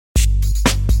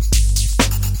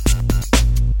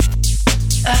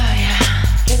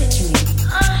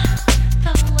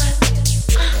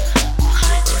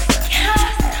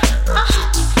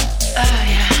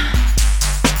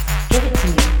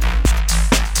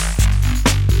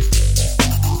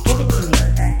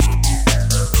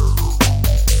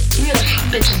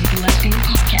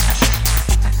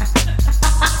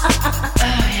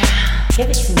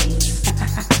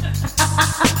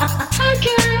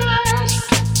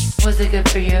it good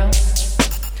for you?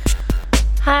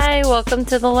 Hi, welcome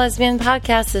to the Lesbian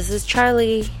Podcast. This is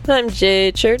Charlie. I'm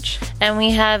Jay Church. And we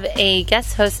have a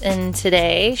guest host in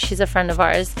today. She's a friend of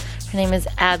ours. Her name is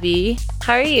Abby.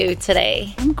 How are you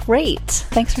today? I'm great.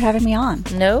 Thanks for having me on.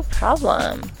 No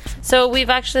problem. So we've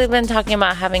actually been talking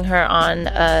about having her on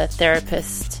a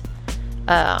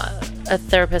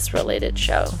therapist-related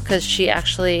show, because she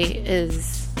actually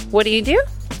is... What do you do?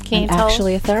 Can you tell?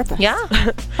 Actually a therapist. Yeah.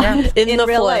 In the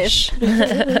real flesh.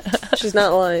 She's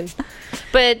not lying.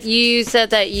 But you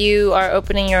said that you are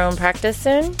opening your own practice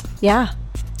soon? Yeah.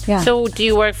 So do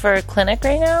you work for a clinic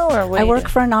right now? Or what I work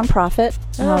for a nonprofit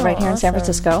right here in San awesome.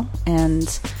 Francisco,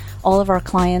 and all of our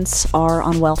clients are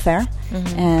on welfare,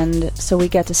 and so we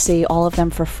get to see all of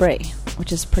them for free,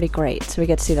 which is pretty great. So we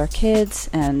get to see their kids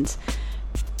and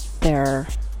their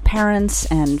parents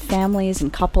and families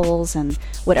and couples and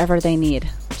whatever they need.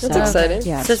 That's exciting.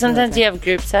 Yeah, So it's sometimes really you have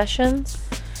group sessions?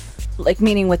 like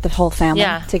meeting with the whole family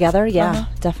together. Yeah,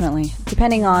 definitely.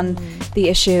 Depending on the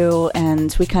issue,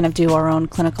 and we kind of do our own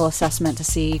clinical assessment to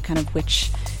see kind of which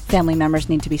family members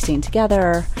need to be seen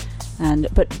together.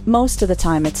 But most of the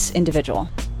time it's individual.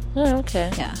 Oh,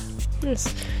 okay. Yeah.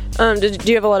 Yes. Do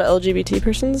you have a lot of LGBT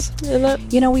persons in that?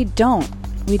 You know, we don't.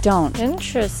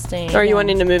 Interesting. Are you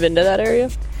wanting to move into that area?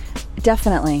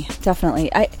 Definitely.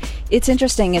 It's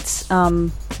interesting. It's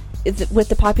with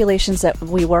the populations that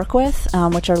we work with,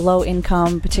 which are low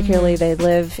income, particularly they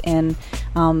live in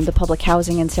the public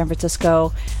housing in San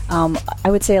Francisco.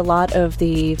 I would say a lot of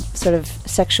the sort of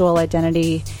sexual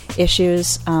identity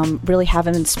issues really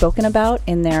haven't been spoken about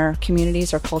in their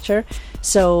communities or culture.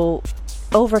 So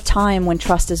over time, when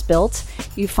trust is built,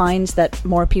 you find that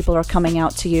more people are coming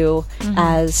out to you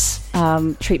as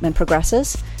treatment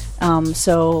progresses.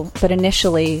 But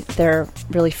initially, they're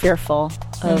really fearful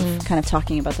of kind of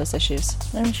talking about those issues.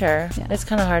 I'm sure. Yeah. It's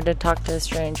kind of hard to talk to a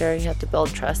stranger. You have to build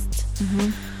trust.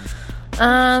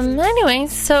 Anyway,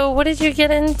 so what did you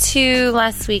get into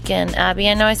last weekend, Abby?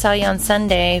 I know I saw you on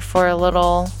Sunday for a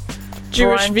little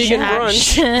Jewish vegan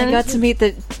brunch. I got to meet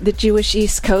the Jewish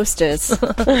East Coasters,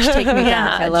 which take me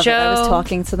back. I love it. I was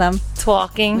talking to them.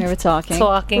 Talking We were talking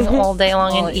all day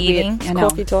long and eating. I know.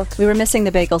 Coffee talk. We were missing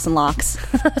the bagels and lox.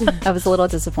 I was a little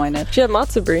disappointed. She had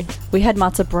matzo brie. We had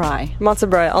matzo brie. Matzo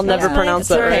brie. I'll never pronounce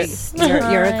that right.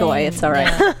 You're a goy. It's all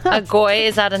right. Yeah. A goy,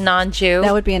 is that a non-Jew?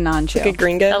 That would be a non-Jew. Like a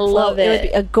gringo. I love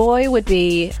it. A goy would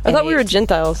be... I thought we were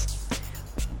Gentiles.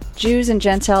 Jews and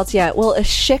Gentiles, yeah. Well, a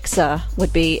shiksa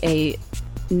would be a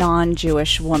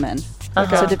non-Jewish woman.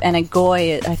 So and a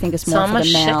goy, I think, is more for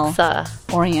the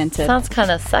male-oriented. Sounds kind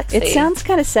of sexy. It sounds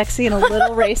kind of sexy and a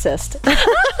little racist.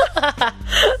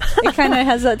 It kind of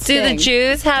has that sting. Do the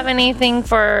Jews have anything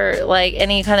for, like,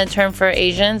 any kind of term for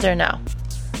Asians, or no?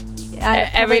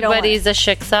 Everybody's a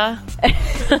shiksa?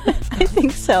 I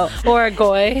think so. Or a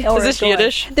goy? Is this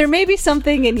Yiddish? There may be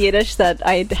something in Yiddish that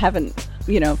I haven't,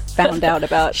 found out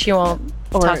about. She won't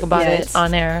talk about it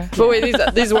on air. But wait,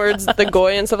 these words, the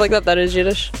goy and stuff like that is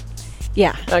Yiddish?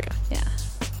 Yeah. Okay. Yeah.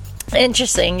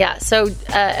 Interesting, yeah. So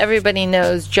everybody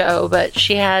knows Jo, but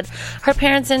she had her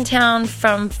parents in town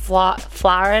from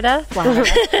Florida.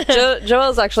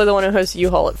 Joelle's actually the one who hosts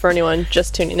U-Haul for anyone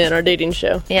just tuning in, our dating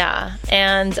show. Yeah,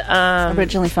 and...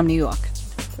 originally from New York.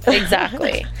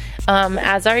 Exactly.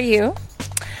 As are you.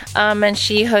 And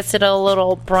she hosted a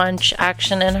little brunch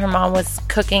action, and her mom was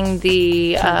cooking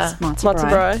the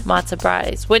matzo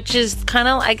bries, which is kind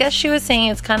of, I guess she was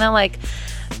saying it's kind of like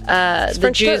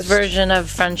the Jews' toast version of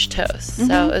French toast.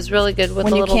 So it was really good with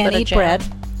when a little bit of jam. When you can't eat bread,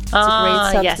 it's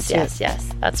a great substitute. Yes,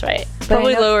 that's right.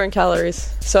 Probably lower in calories.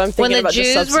 So I'm thinking about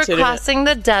just substituting When the Jews were crossing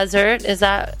the desert, it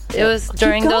was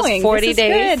during those 40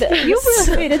 days. Good. You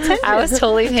really paid attention. I was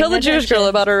totally paying Tell the attention. Jewish girl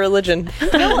about her religion.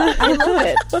 No, I love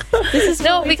it. This is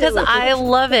because I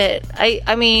love it.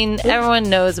 I mean, everyone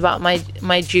knows about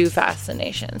my Jew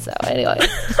fascination. So anyway,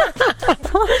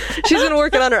 she's been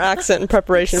working on her accent in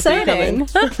preparation for you coming.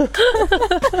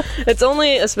 It's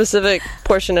only a specific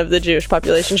portion of the Jewish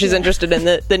population she's interested in,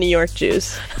 the New York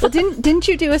Jews. Well, didn't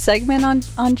you do a segment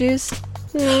on Jews?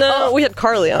 No, we had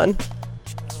Carly on.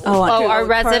 Our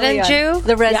resident Jew?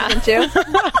 The resident Jew?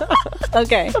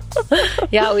 Okay.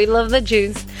 Yeah, we love the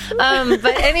Jews. But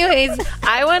anyways,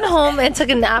 I went home and took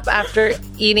a nap after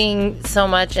eating so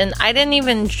much, and I didn't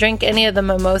even drink any of the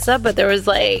mimosa, but there was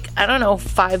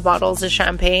 5 bottles of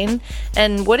champagne.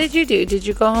 And what did you do? Did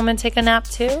you go home and take a nap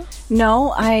too?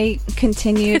 No, I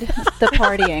continued the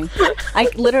partying. I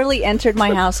literally entered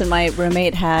my house and my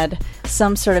roommate had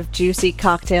some sort of juicy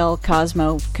cocktail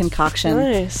Cosmo concoction.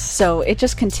 Nice. So it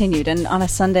just continued, and on a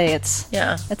Sunday, it's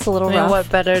a little rough. What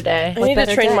better day? I need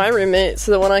to train my roommate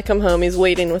so that when I come home, he's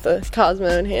waiting with a Cosmo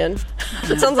in hand.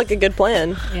 That sounds like a good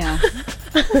plan. Yeah.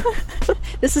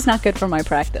 This is not good for my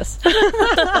practice.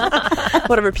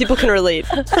 Whatever, people can relate.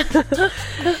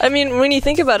 I mean, when you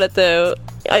think about it, though,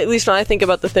 at least when I think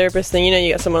about the therapist thing,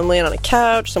 you got someone laying on a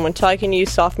couch, someone talking to you,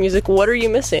 soft music. What are you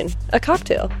missing? A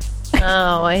cocktail.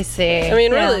 Oh, I see. I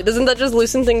mean, really, doesn't that just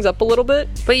loosen things up a little bit?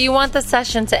 But you want the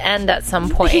session to end at some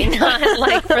point, not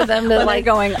like for them to like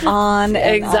going on.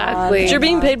 And exactly. on But you're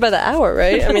being paid by the hour,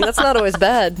 right? I mean, that's not always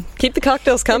bad. Keep the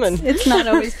cocktails coming. It's not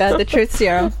always bad. The truth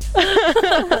serum.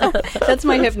 That's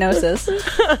my hypnosis.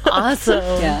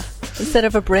 Awesome. Yeah. Instead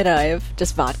of a Brita, I have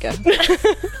just vodka.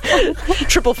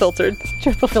 Triple filtered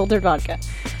vodka.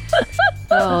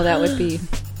 Oh, that would be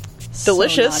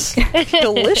delicious.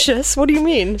 Delicious? What do you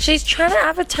mean? She's trying to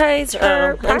advertise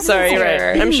her. I'm sorry, you're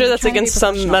right. I'm sure that's against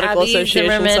some medical Abby association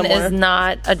Zimmerman somewhere. is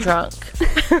not a drunk.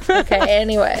 Okay,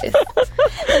 anyways.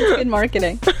 That's good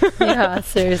marketing. Yeah,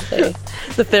 seriously.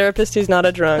 The therapist who's not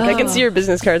a drunk. I can see your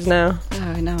business cards now.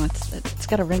 Oh, no, it's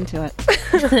got a ring to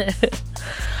it.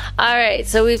 All right,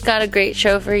 so we've got a great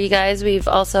show for you guys. We've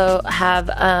also have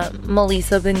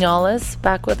Meliza Banales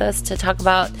back with us to talk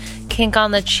about Kink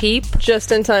on the Cheap.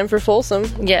 Just in time for Folsom.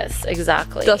 Yes,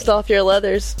 exactly. Dust off your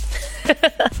leathers.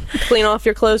 Clean off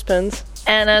your clothespins.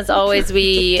 And as always,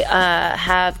 we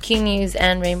have QNews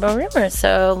and Rainbow Rumors.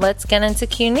 So let's get into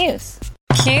QNews.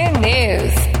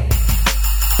 QNews.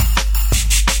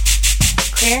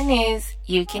 Clear news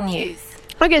you can use.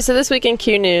 Okay, so this week in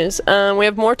Q News, we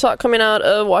have more talk coming out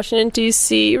of Washington,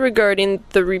 D.C. regarding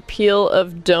the repeal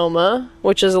of DOMA,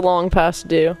 which is long past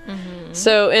due. Mm-hmm.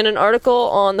 So in an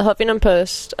article on the Huffington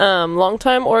Post,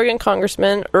 longtime Oregon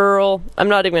Congressman Earl, I'm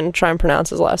not even going to try and pronounce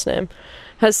his last name,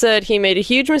 has said he made a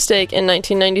huge mistake in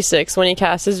 1996 when he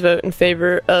cast his vote in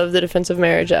favor of the Defense of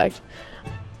Marriage Act.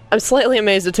 I'm slightly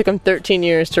amazed it took him 13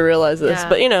 years to realize this,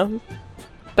 but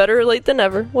better late than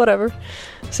never, whatever.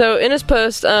 So in his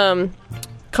post,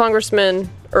 Congressman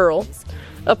Earl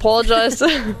apologized.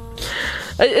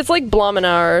 It's like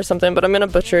Blomenauer or something, but I'm going to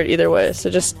butcher it either way, so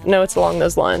just know it's along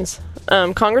those lines.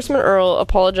 Congressman Earl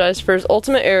apologized for his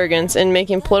ultimate arrogance in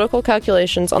making political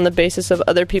calculations on the basis of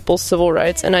other people's civil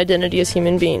rights and identity as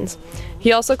human beings.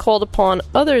 He also called upon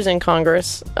others in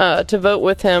Congress to vote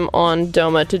with him on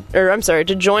DOMA,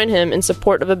 to join him in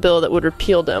support of a bill that would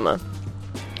repeal DOMA.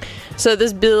 So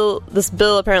this bill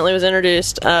apparently was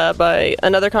introduced by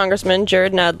another congressman,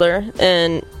 Jared Nadler,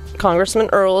 and Congressman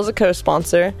Earl is a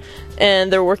co-sponsor,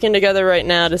 and they're working together right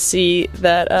now to see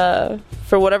that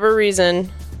for whatever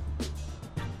reason,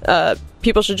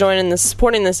 people should join in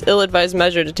supporting this ill-advised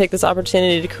measure to take this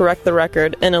opportunity to correct the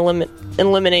record and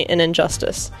eliminate an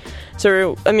injustice.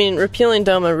 So, I mean, repealing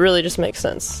DOMA really just makes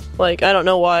sense. Like, I don't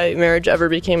know why marriage ever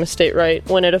became a state right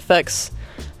when it affects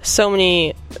so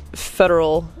many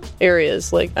federal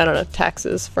areas, like, I don't know,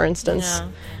 taxes, for instance.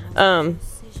 Yeah.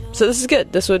 So this is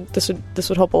good. This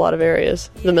would help a lot of areas.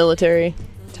 The military,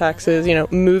 taxes,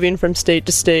 moving from state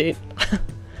to state.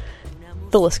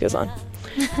 The list goes on.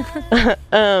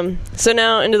 So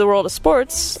now into the world of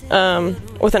sports, with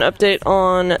an update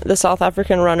on the South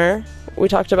African runner we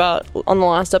talked about on the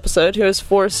last episode, who was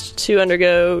forced to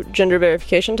undergo gender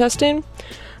verification testing.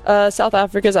 South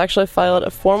Africa has actually filed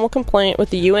a formal complaint with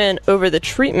the UN over the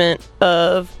treatment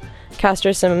of Caster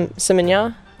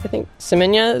Semanya. I think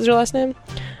Semanya is your last name.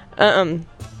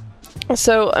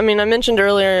 So, I mean, I mentioned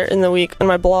earlier in the week on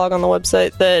my blog on the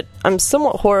website that I'm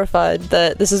somewhat horrified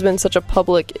that this has been such a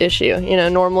public issue.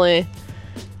 Normally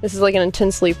this is like an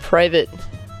intensely private,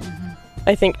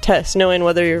 I think, test, knowing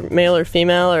whether you're male or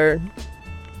female or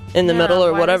in the middle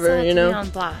or whatever, On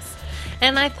blast?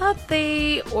 And I thought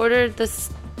they ordered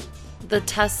the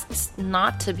tests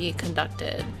not to be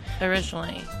conducted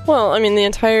originally. Well, I mean, the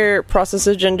entire process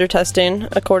of gender testing,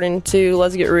 according to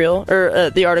Let's Get Real, or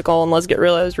the article on Let's Get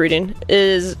Real I was reading,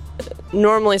 is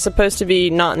normally supposed to be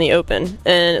not in the open,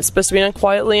 and it's supposed to be done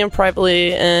quietly and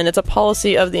privately, and it's a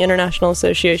policy of the International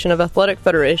Association of Athletic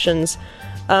Federations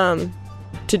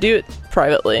to do it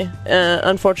privately.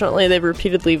 Unfortunately, they've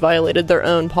repeatedly violated their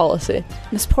own policy.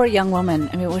 This poor young woman,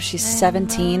 I mean, was she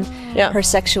 17? Yeah. Her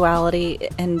sexuality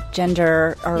and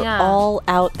gender are all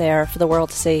out there for the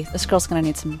world to see. This girl's going to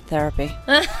need some therapy.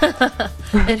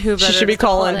 And who better she should be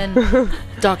calling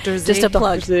Dr. Z? Just a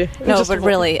plug. No, but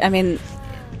really, I mean,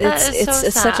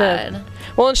 it's such a...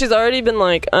 Well, and she's already been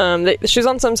like, she's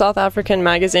on some South African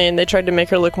magazine. They tried to make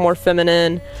her look more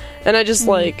feminine. And I just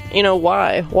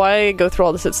why? Why go through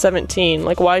all this at 17?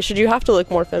 Like, why should you have to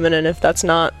look more feminine if that's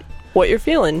not what you're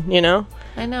feeling,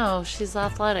 I know, she's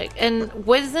athletic. And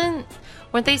weren't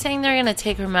they saying they're going to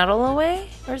take her medal away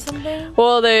or something?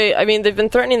 Well, they've been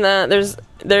threatening that.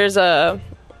 There's a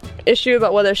issue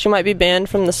about whether she might be banned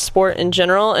from the sport in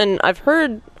general, and I've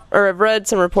read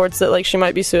some reports that, like, she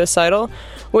might be suicidal,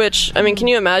 which, I mean, can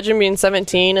you imagine being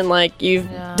 17 and, like, you've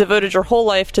devoted your whole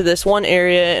life to this one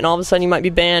area, and all of a sudden you might be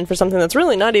banned for something that's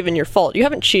really not even your fault. You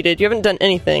haven't cheated. You haven't done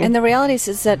anything. And the reality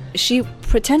is that she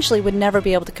potentially would never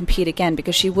be able to compete again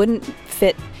because she wouldn't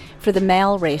fit for the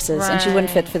male races and she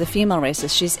wouldn't fit for the female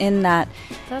races. She's in that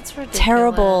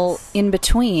terrible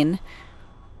in-between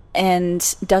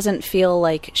and doesn't feel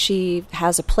like she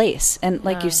has a place. And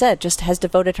like you said, just has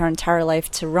devoted her entire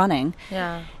life to running.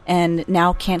 Yeah. And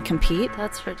now can't compete.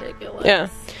 That's ridiculous. Yeah.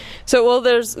 So, well,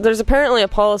 there's apparently a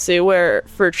policy where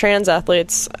for trans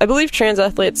athletes, I believe trans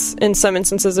athletes in some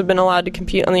instances have been allowed to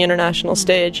compete on the international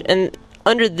stage. And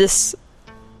under this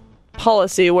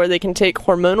policy where they can take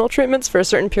hormonal treatments for a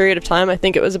certain period of time, I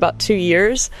think it was about 2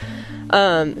 years,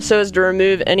 so as to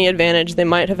remove any advantage they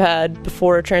might have had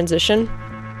before a transition.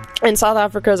 And South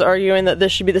Africa is arguing that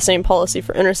this should be the same policy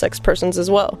for intersex persons as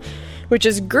well, which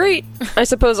is great, I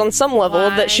suppose, on some level,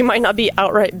 that she might not be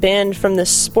outright banned from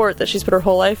this sport that she's put her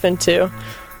whole life into,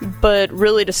 but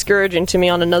really discouraging to me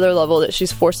on another level that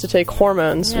she's forced to take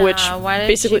hormones, which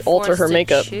basically alter her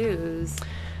makeup.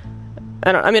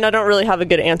 I don't really have a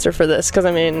good answer for this, because,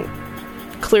 I mean,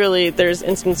 clearly there's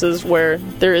instances where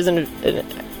there is an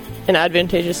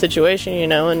advantageous situation, you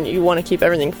know, and you want to keep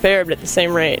everything fair, but at the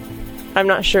same rate, I'm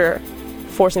not sure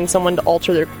forcing someone to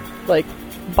alter their, like,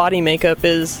 body makeup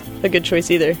is a good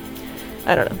choice either.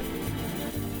 I don't know.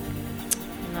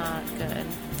 Not good.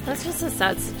 That's just a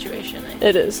sad situation, I think.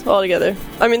 It is, altogether.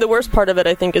 I mean, the worst part of it,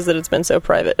 I think, is that it's been so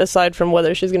private, aside from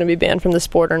whether she's going to be banned from the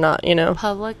sport or not, you know?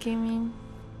 Public, you mean?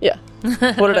 Yeah.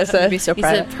 What did I say? Be so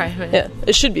private. You said private. Yeah,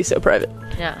 it should be so private.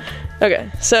 Yeah.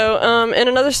 Okay, so, in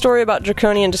another story about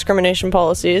draconian discrimination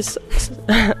policies,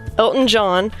 Elton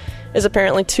John is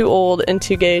apparently too old and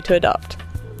too gay to adopt.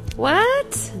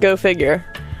 What? Go figure.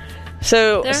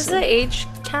 So there's an age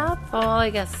cap? Oh, I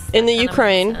guess. In the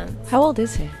Ukraine. How old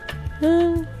is he?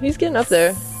 He's getting up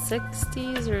there.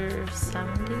 60s or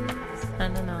 70s? I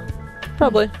don't know.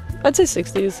 Probably. I'd say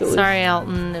 60s at least. Sorry,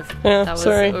 Elton, if that was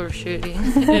overshooting.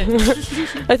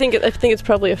 I think it's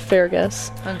probably a fair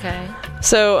guess. Okay.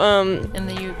 So, in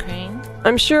the Ukraine?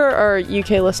 I'm sure our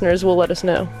UK listeners will let us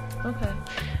know. Okay.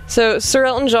 So, Sir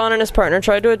Elton John and his partner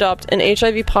tried to adopt an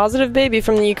HIV-positive baby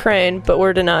from the Ukraine, but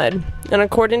were denied. And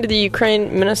according to the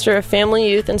Ukraine Minister of Family,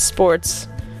 Youth and Sports,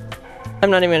 I'm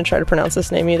not even going to try to pronounce this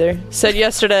name either, said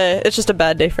yesterday, it's just a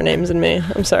bad day for names and me,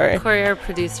 I'm sorry. Corey, our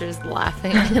producer's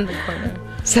laughing in the corner.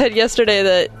 Said yesterday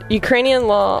that Ukrainian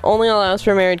law only allows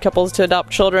for married couples to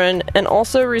adopt children and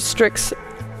also restricts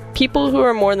people who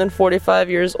are more than 45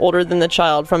 years older than the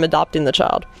child from adopting the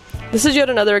child. This is yet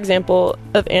another example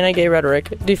of anti-gay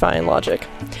rhetoric defying logic.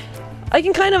 I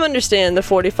can kind of understand the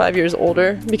 45 years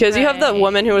older, because you have that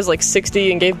woman who was like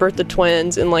 60 and gave birth to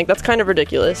twins, and like that's kind of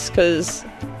ridiculous, because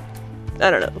I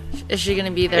don't know. Is she going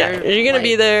to be there? Yeah, are you going to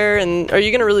be there, and are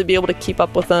you going to really be able to keep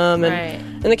up with them?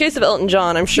 And in the case of Elton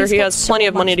John, I'm sure he has plenty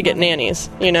of money to get nannies,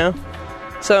 you know?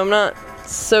 So I'm not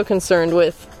so concerned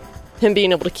with him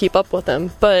being able to keep up with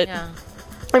them, but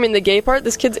I mean, the gay part,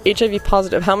 this kid's HIV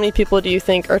positive. How many people do you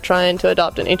think are trying to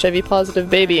adopt an HIV positive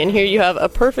baby? And here you have a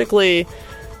perfectly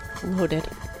loaded.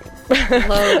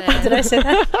 Did I say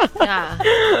that?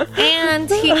 Yeah. And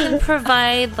he can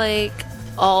provide, like,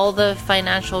 all the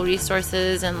financial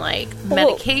resources and, like,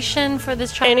 medication for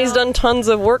this child. And he's done tons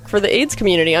of work for the AIDS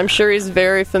community. I'm sure he's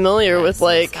very familiar with,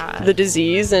 like, the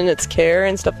disease and its care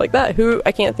and stuff like that.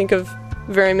 I can't think of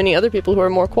very many other people who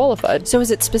are more qualified. So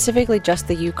is it specifically just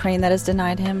the Ukraine that has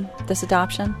denied him this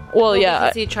adoption? Well, yeah.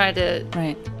 Because he tried to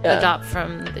adopt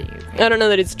from the Ukraine. I don't know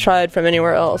that he's tried from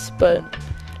anywhere else, but...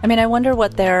 I mean, I wonder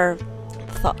what their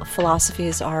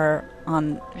philosophies are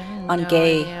on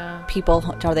gay people.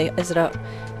 Is it a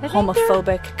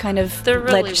homophobic kind of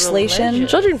legislation?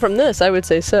 Religious. Judging from this, I would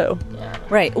say so. Yeah.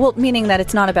 Right. Well, meaning that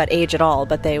it's not about age at all,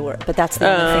 but that's the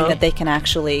only thing that they can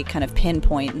actually kind of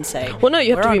pinpoint and say. Well, no,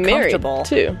 you have to be married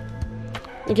too.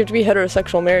 You have to be a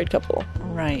heterosexual married couple.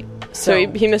 Right. So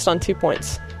he missed on 2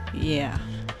 points. Yeah.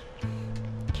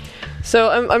 So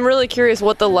I'm really curious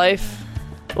what the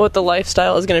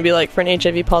lifestyle is going to be like for an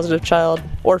HIV positive child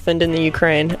orphaned in the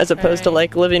Ukraine, as opposed to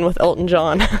like living with Elton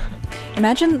John.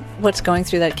 Imagine what's going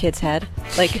through that kid's head.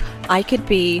 Like, I could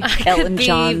be Elton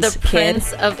John's the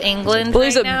Prince of England. Well,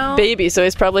 he's a baby, so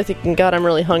he's probably thinking, God, I'm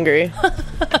really hungry.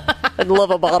 I'd love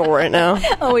a bottle right now.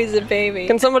 Oh, he's a baby.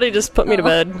 Can somebody just put me to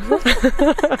bed?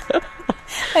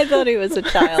 I thought he was a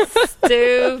child.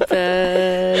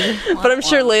 Stupid. But I'm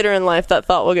sure later in life that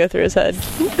thought will go through his head.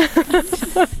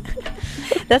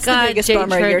 That's the biggest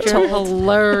bummer, you're told.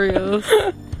 Hilarious.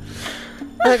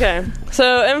 Okay,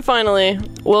 so, and finally,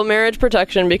 will marriage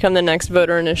protection become the next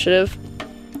voter initiative?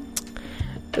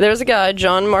 There's a guy,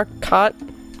 John Marcotte.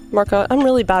 I'm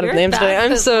really bad at names today.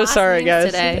 I'm so sorry, guys.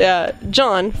 Today. Yeah,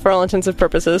 John, for all intents and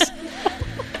purposes.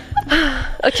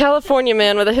 A California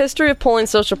man with a history of pulling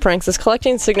social pranks is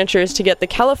collecting signatures to get the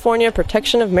California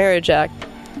Protection of Marriage Act,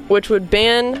 which would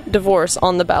ban divorce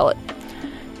on the ballot.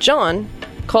 John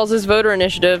calls his voter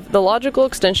initiative the logical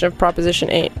extension of Proposition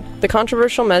 8, the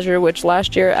controversial measure which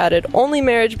last year added only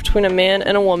marriage between a man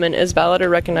and a woman is valid or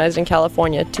recognized in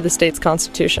California to the state's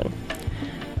constitution.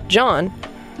 John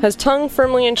has tongue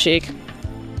firmly in cheek.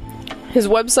 His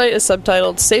website is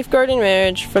subtitled Safeguarding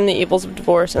Marriage from the Evils of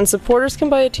Divorce, and supporters can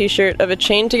buy a t-shirt of a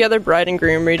chained together bride and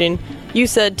groom reading, "You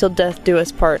said till death do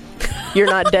us part. You're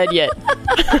not dead yet."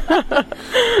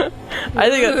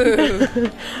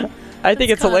 I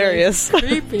think it's hilarious.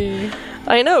 Creepy.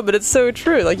 I know, but it's so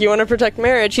true. Like, you want to protect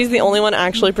marriage, he's the only one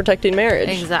actually protecting marriage.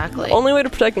 Exactly. Only way to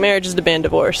protect marriage is to ban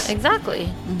divorce. Exactly.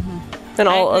 And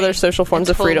all other social forms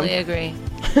of freedom. I agree.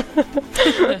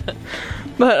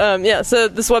 But, yeah, so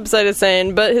this website is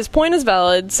saying, but his point is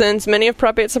valid, since many of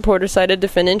Prop 8 supporters cited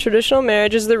defending traditional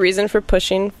marriage as the reason for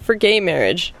pushing for gay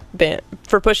marriage ban.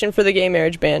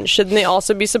 Shouldn't they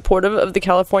also be supportive of the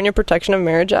California Protection of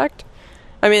Marriage Act?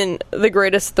 I mean, the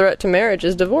greatest threat to marriage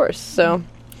is divorce, so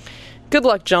good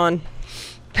luck, John.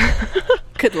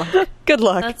 Good luck. Good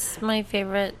luck. That's my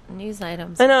favorite news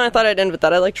items. I know, I thought I'd end with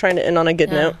that. I like trying to end on a good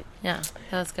note. Yeah,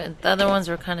 that was good. The other ones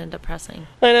were kind of depressing.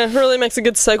 I know, it really makes a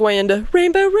good segue into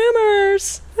Rainbow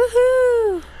Rumors.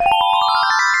 Woohoo!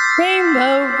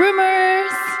 Rainbow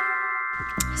Rumors!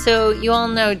 So, you all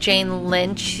know Jane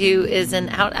Lynch, who is an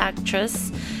out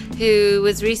actress who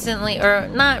was recently, or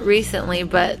not recently,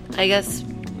 but I guess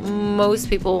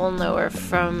most people will know her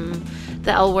from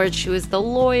the L Word. She was the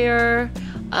lawyer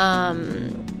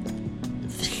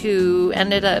who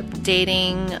ended up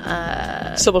dating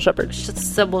Sybil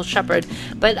Shepherd.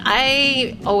 But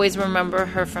I always remember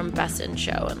her from Best in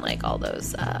Show and like all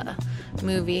those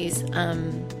movies. Is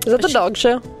that the dog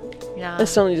show? Yeah. I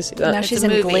still need to see that. Now she's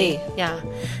in Glee. Yeah.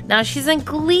 Now she's in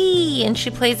Glee, and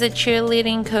she plays a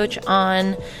cheerleading coach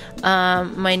on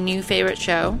my new favorite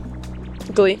show,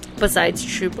 Glee. Besides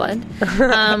True Blood.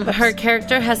 Her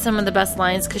character has some of the best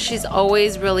lines because she's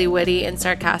always really witty and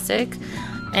sarcastic.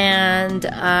 And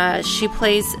she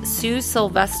plays Sue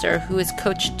Sylvester, who is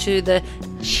coach to the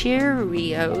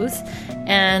Cheerios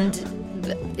and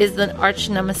is the arch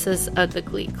nemesis of the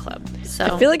Glee Club. So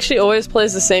I feel like she always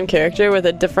plays the same character with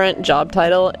a different job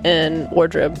title and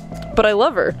wardrobe. But I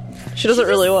love her. She does it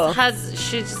really well.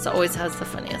 She just always has the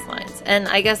funniest lines. And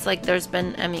I guess like there's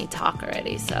been Emmy talk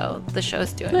already, so the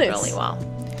show's doing really well.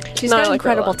 She's got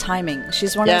incredible timing.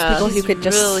 She's one of those people who could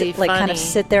just really kind of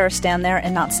sit there or stand there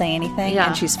and not say anything,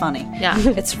 and she's funny. Yeah.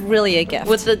 It's really a gift.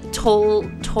 With a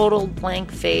total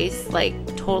blank face, like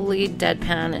totally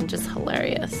deadpan and just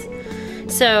hilarious.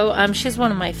 So she's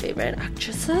one of my favorite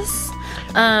actresses.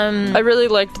 I really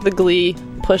liked the Glee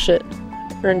Push It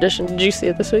rendition. Did you see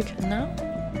it this week? No.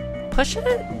 Push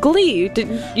It? Glee.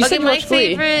 You said my watch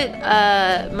Glee. favorite,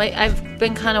 I've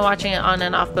been kind of watching it on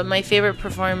and off, but my favorite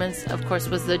performance, of course,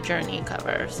 was the Journey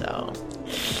cover, so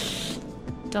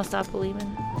Don't Stop Believing.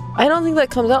 I don't think that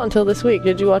comes out until this week.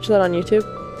 Did you watch that on YouTube?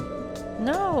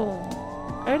 No.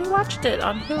 I already watched it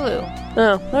on Hulu.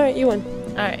 Oh, alright, you win.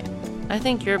 Alright. I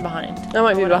think you're behind. I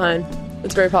might be behind.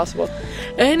 It's very possible.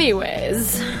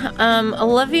 Anyways,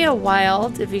 Olivia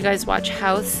Wilde, if you guys watch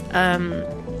House,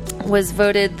 was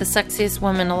voted the sexiest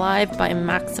woman alive by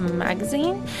Maxim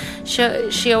magazine.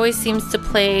 She always seems to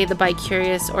play the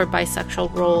bi-curious or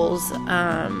bisexual roles.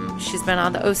 She's been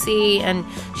on the OC, and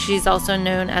she's also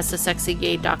known as the sexy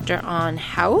gay doctor on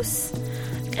House.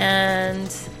 And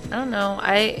I don't know,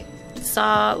 I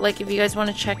saw, like, if you guys want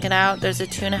to check it out, there's a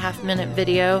 2.5-minute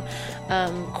video.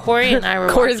 Corey and I were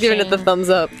Corey's watching, giving it the thumbs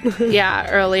up. yeah,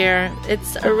 earlier.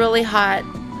 It's a really hot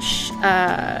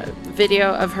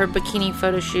video of her bikini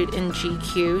photo shoot in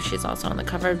GQ. She's also on the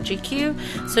cover of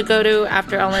GQ. So go to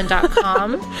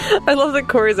afterellen.com. I love that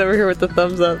Corey's over here with the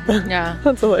thumbs up. Yeah.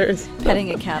 That's hilarious.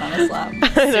 Petting a cat on his lap.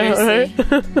 Seriously.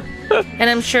 And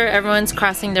I'm sure everyone's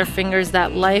crossing their fingers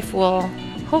that life will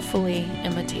hopefully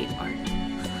imitate art.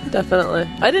 Definitely.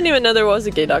 I didn't even know there was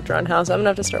a gay doctor on House. I'm gonna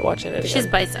have to start watching it again. She's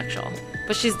bisexual,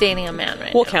 but she's dating a man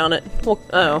right We'll now. count it.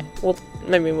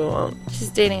 Maybe we won't. She's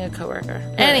dating a coworker.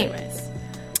 Anyways.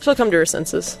 She'll come to her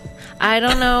senses. I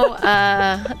don't know.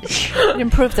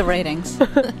 Improve the ratings.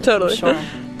 Totally. Sure.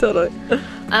 Totally.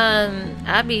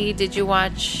 Abby, did you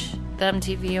watch the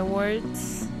MTV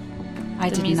Awards? I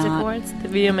did music not. awards? The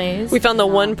VMAs? We found the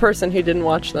one person who didn't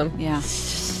watch them. Yeah.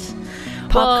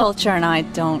 Pop culture and I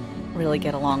don't really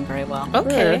get along very well.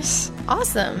 Okay. Yes.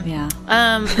 Awesome. Yeah.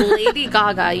 Lady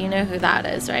Gaga, you know who that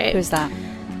is, right? Who's that?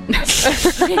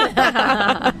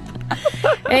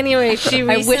 Anyway, she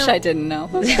I wish I didn't know.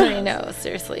 I know,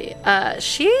 seriously.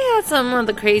 She had some of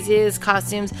the craziest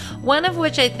costumes, one of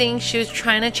which I think she was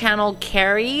trying to channel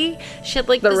Carrie. She had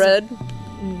like The this red?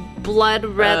 blood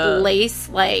red lace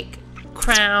like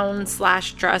crown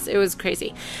 / dress. It was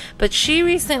crazy. But she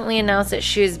recently announced that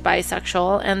she is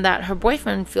bisexual and that her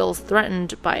boyfriend feels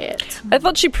threatened by it. I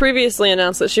thought she previously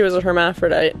announced that she was a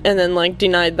hermaphrodite and then, like,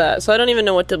 denied that. So I don't even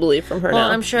know what to believe from her Well,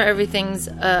 now. I'm sure everything's,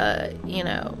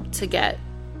 to get,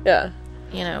 Yeah.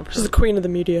 She's the queen of the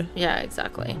media. Yeah,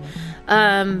 exactly.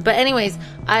 But anyways,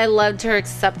 I loved her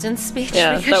acceptance speech.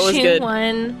 Yeah, because that was she good.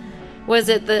 won, was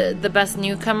it the best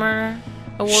newcomer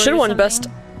award? Should have won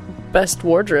something? best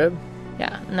wardrobe.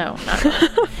 Yeah, no, not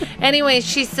at all. Anyway,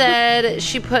 she said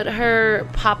she put her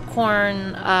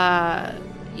popcorn,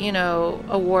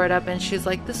 award up, and she's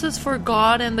like, "This is for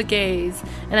God and the gays,"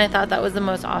 and I thought that was the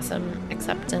most awesome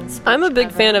acceptance speech I'm a big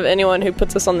ever. fan of anyone who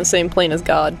puts us on the same plane as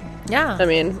God. Yeah, I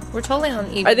mean, we're totally on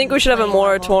even. I think we should have a playing level.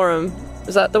 moratorium.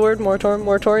 Is that the word?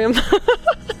 Moratorium?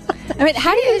 I mean,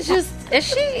 how do you... Is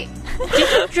she? Did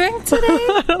you drink today?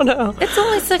 I don't know. It's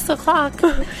only 6:00. Either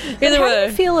How do you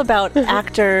way. feel about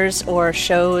actors or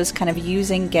shows kind of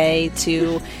using gay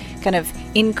to kind of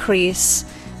increase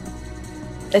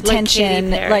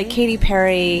attention, Katy like Katy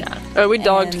Perry? Yeah. Oh, we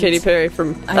dogged And Katy Perry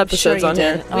from I'm episodes sure on you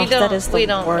here. did. We Oh, that is we the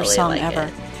don't worst really song like ever.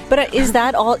 it. But is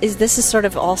that all? Is this is sort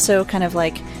of also kind of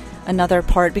like another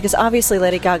part, because obviously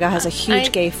Lady Gaga has a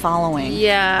huge gay following.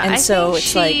 Yeah, and I so think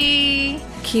it's like she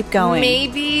keep going.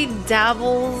 maybe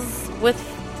dabbles with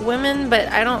women, but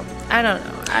I don't know.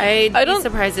 I'd be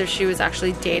surprised if she was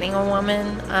actually dating a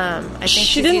woman. I think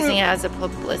she's didn't- using it as a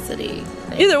publicity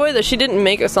thing. Either way, though, she didn't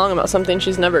make a song about something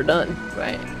she's never done.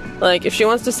 Right. Like, if she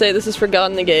wants to say this is for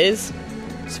God and the gays,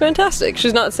 it's fantastic.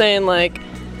 She's not saying, like...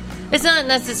 It's not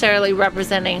necessarily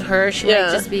representing her. She Yeah.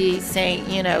 might just be saying,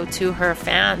 to her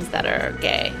fans that are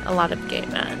gay, a lot of gay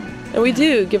men. And we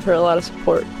do give her a lot of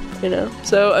support,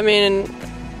 So, I mean,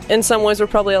 in some ways, we're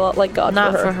probably a lot like God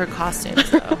Not for her. for her costumes,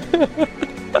 though.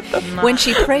 When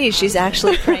she prays, she's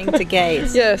actually praying to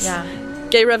gays. Yes. Yeah.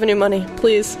 Gay revenue money,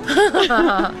 please.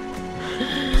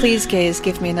 Please, gays,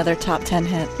 give me another top 10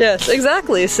 hit. Yes,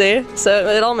 exactly, see? So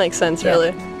it all makes sense,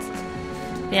 really.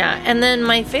 Yeah, and then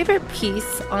my favorite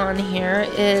piece on here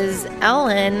is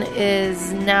Ellen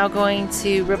is now going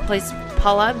to replace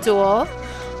Paula Abdul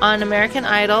on American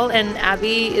Idol, and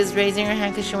Abby is raising her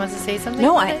hand because she wants to say something.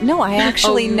 No, about it? I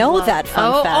actually know that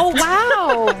fun fact. Oh,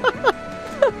 wow.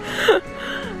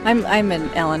 I'm an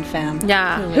Ellen fan.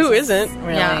 Yeah. Who isn't?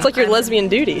 Really? Yeah. It's like your lesbian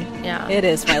duty. Yeah. It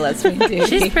is my lesbian duty.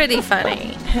 She's pretty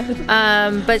funny.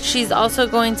 But she's also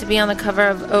going to be on the cover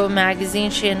of O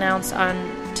Magazine, she announced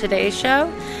on Today's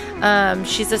Show.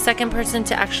 She's the second person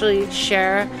to actually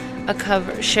share the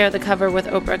cover with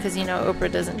Oprah, because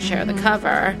Oprah doesn't share the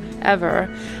cover ever.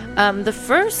 The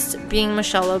first being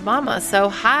Michelle Obama. So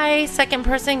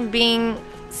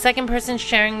second person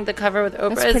sharing the cover with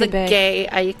Oprah is a big.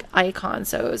 gay icon.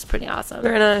 So it was pretty awesome.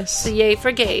 Very nice. So yay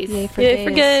for gays. Yay for Yay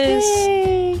for gays.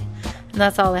 Yay. And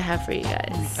that's all I have for you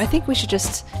guys. I think we should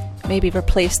just maybe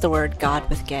replace the word God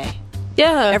with gay.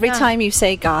 Yeah. Every time you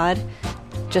say God,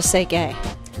 just say gay.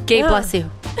 Gay Yeah. bless you.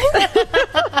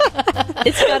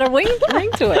 It's got a ring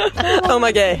to it. Oh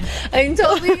my gay. I'm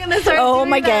totally gonna start. Oh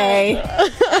my gay.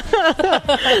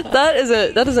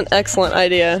 That is an excellent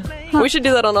idea. We should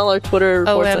do that on all our Twitter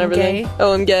reports and everything.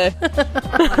 Oh, I'm gay.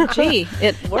 Gee,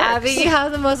 it works. Abby, you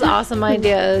have the most awesome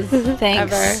ideas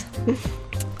Thanks. ever.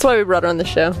 That's why we brought her on the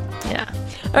show. Yeah.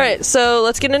 All right, so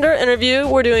let's get into our interview.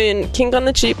 We're doing Kink on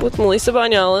the Cheap with Meliza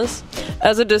Banales.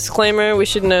 As a disclaimer, we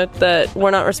should note that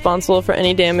we're not responsible for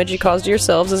any damage you caused to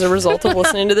yourselves as a result of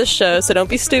listening to this show, so don't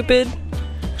be stupid.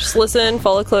 Just listen,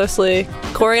 follow closely.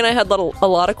 Corey and I had a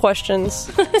lot of questions.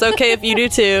 It's okay if you do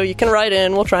too. You can write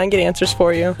in. We'll try and get answers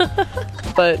for you.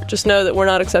 But just know that we're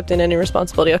not accepting any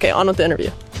responsibility. Okay, on with the interview.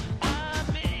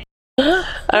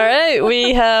 All right,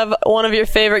 we have one of your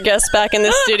favorite guests back in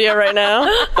the studio right now,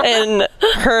 and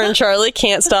her and Charlie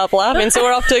can't stop laughing, so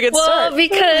we're off to a good start. Well,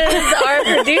 because our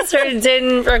producer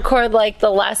didn't record the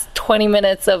last 20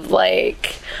 minutes of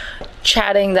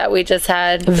chatting that we just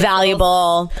had.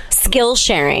 Valuable skill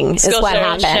sharing is what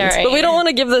happened. sharing. But we don't want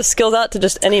to give those skills out to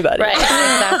just anybody. Right,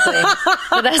 exactly.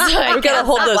 But that's why We gotta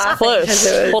hold those close.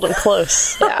 Was, Hold them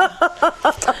close. yeah.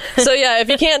 So yeah, if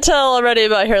you can't tell already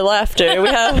by her laughter, we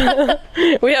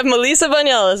have Meliza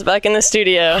Banales back in the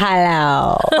studio.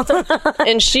 Hello.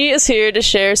 And she is here to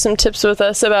share some tips with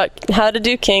us about how to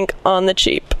do kink on the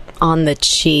cheap. On the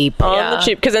cheap. On the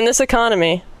cheap, because in this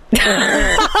economy...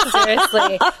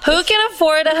 Seriously. Who can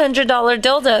afford $100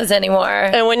 dildos anymore?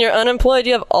 And when you're unemployed,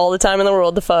 you have all the time in the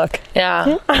world to fuck.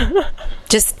 Yeah.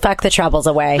 Just fuck the troubles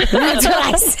away. That's what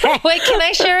I say. Wait, can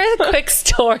I share a quick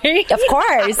story? Of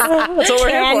course. That's what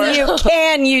we're here for.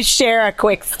 Can you share a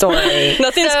quick story?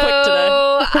 Nothing's quick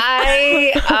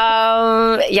today.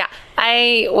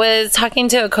 I was talking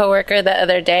to a coworker the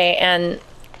other day, and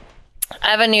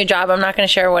I have a new job. I'm not going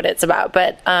to share what it's about,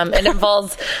 but it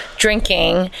involves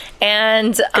drinking.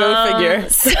 And go figure.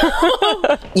 So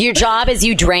your job is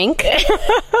you drink?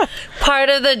 Part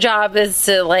of the job is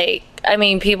to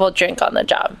people drink on the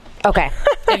job. Okay.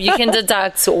 If you can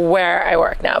deduct where I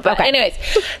work now. But anyways,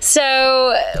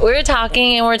 so we were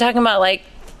talking about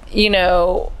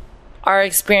our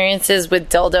experiences with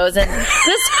dildos, and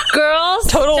this girl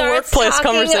total starts workplace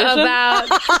talking conversation about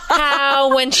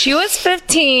how when she was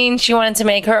 15 she wanted to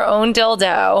make her own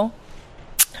dildo.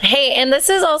 Hey, and this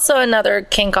is also another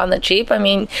kink on the cheap. I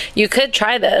mean, you could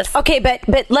try this. Okay, but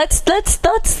let's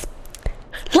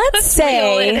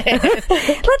say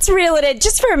let's reel it in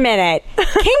just for a minute. Kink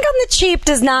on the cheap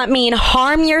does not mean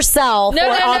harm yourself or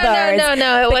others.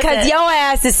 No, it because wasn't. your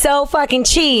ass is so fucking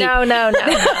cheap. No.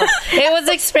 It was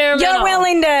experimental. You're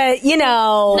willing to,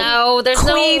 no, there's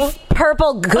queef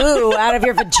purple goo out of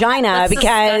your vagina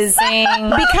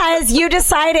because you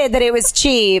decided that it was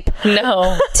cheap.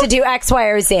 No, to do X, Y,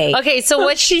 or Z. Okay, so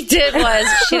what she did was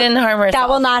she didn't harm herself. That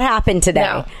will not happen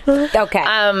today. No.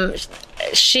 Okay.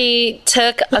 She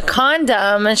took a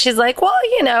condom and she's like, well,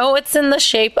 it's in the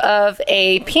shape of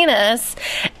a penis,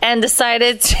 and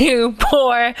decided to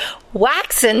pour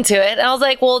wax into it. And I was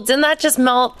like, well, didn't that just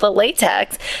melt the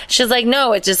latex? She's like,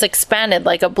 no, it just expanded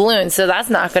like a balloon, so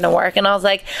that's not going to work. And I was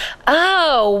like,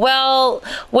 oh, well,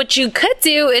 what you could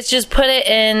do is just put it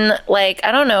in like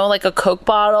a Coke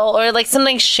bottle, or like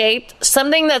something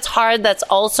that's hard that's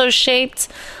also shaped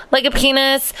like a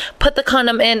penis, put the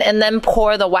condom in, and then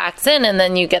pour the wax in, and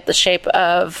then you get the shape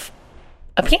of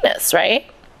a penis, right?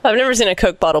 I've never seen a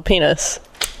Coke bottle penis.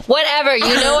 Whatever,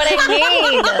 you know what I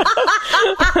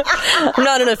mean. I'm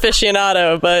not an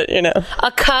aficionado, but,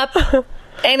 A cup,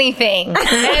 anything.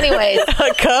 Anyways.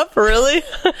 A cup? Really?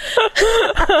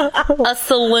 A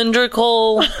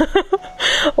cylindrical...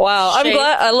 Wow. I'm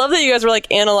glad. I love that you guys were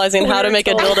analyzing how to make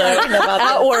a dildo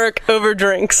at work over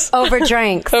drinks. Over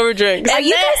drinks. Over drinks. Are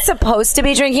you guys supposed to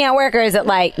be drinking at work, or is it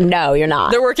like, no, you're not?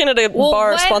 They're working at a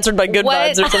bar sponsored by Good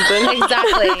Vibes or something.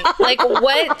 Exactly. Like,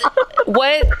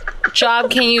 what job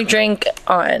can you drink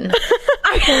on? And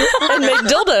make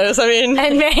dildos. I mean,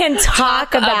 and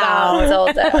talk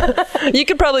about dildo. You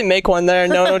could probably make one there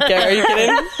and no one would care. Are you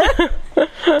kidding?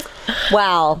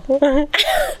 Wow.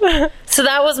 So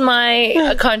that was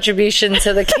my contribution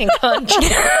to the kink on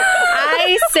cheap.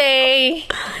 I say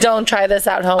don't try this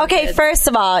at home. Okay, kids. First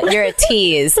of all, you're a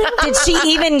tease. Did she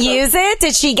even use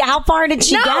it? How far did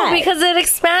she get? No, because it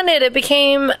expanded. It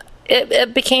became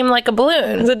like a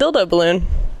balloon. It's a dildo balloon.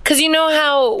 Because you know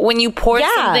how when you pour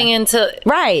something into...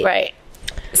 Right.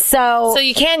 So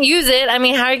you can't use it. I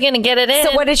mean, how are you going to get it in?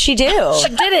 So what did she do?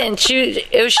 She didn't. She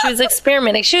was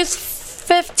experimenting. She was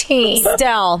 15.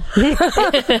 Still.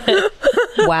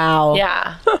 Wow.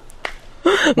 Yeah.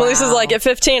 Melissa's like, at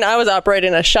 15, I was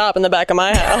operating a shop in the back of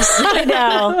my house. I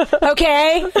know.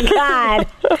 Okay? God.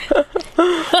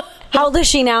 How old is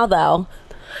she now, though?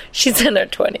 She's in her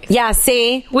 20s. Yeah,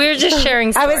 see? We were just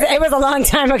sharing stories. It was a long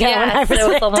time ago when I was it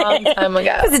was a long time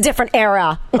ago. It was a different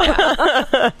era.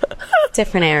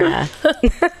 Different era.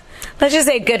 Let's just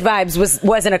say Good Vibes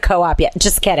wasn't a co-op yet.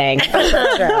 Just kidding.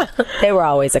 They were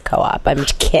always a co-op. I'm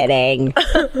kidding.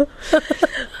 All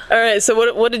right,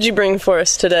 so what did you bring for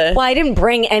us today? Well, I didn't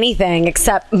bring anything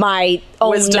except my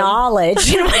own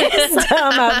knowledge and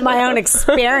wisdom of my own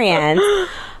experience.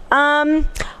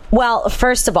 Well,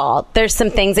 first of all, there's some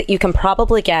things that you can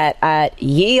probably get at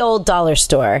ye old dollar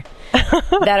store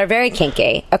that are very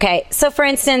kinky. Okay, so for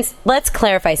instance, let's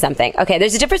clarify something. Okay,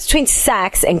 there's a difference between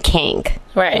sex and kink.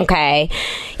 Right. Okay,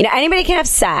 anybody can have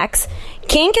sex.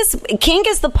 Kink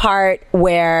is the part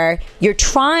where you're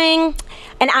trying,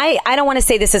 and I don't want to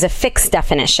say this as a fixed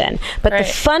definition, but the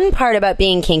fun part about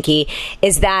being kinky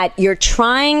is that you're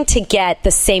trying to get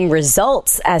the same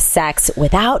results as sex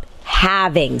without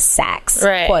having sex,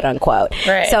 quote unquote.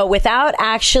 Right. So without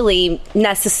actually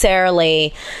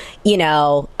necessarily,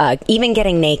 even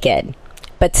getting naked,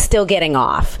 but still getting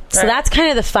off. So that's kind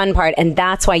of the fun part, and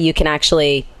that's why you can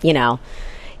actually,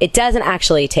 it doesn't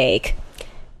actually take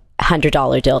 $100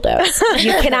 dildos.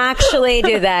 You can actually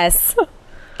do this.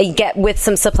 Get with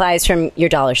some supplies from your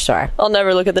dollar store. I'll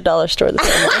never look at the dollar store the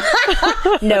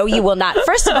same way. No, you will not.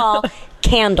 First of all,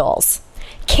 candles.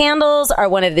 Candles are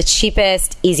one of the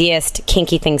cheapest, easiest,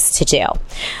 kinky things to do.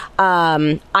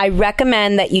 I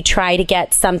recommend that you try to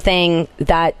get something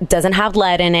that doesn't have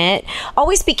lead in it.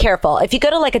 Always be careful. If you go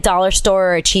to like a dollar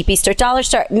store or a cheapie store, dollar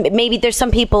store, maybe there's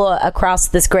some people across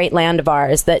this great land of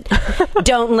ours that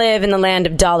don't live in the land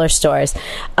of dollar stores.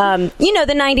 The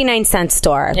 99-cent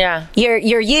store. Yeah. Your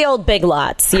ye old Big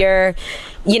Lots. Well,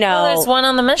 there's one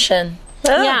on the Mission.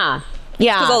 Yeah.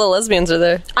 Yeah. Because all the lesbians are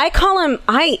there. I call them,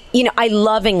 I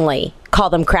lovingly call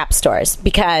them crap stores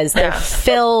because they're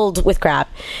filled with crap.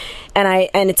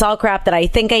 And it's all crap that I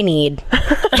think I need.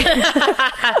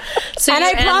 So and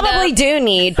I probably do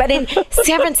need. But in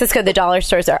San Francisco, the dollar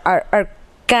stores are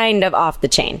kind of off the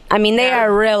chain. I mean, they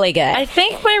are really good. I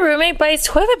think my roommate buys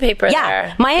toilet paper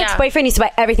there. My ex-boyfriend used to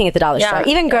buy everything at the dollar store,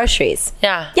 even groceries.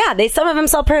 Yeah. Yeah, some of them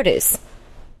sell produce.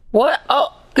 What?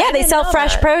 Oh. Yeah, they sell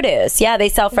fresh produce. Yeah, they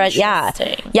sell fresh. Yeah.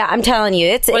 Yeah, I'm telling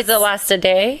you. Does it last a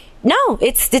day? No,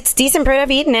 it's decent produce.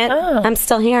 I've eaten it. Oh. I'm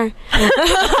still here.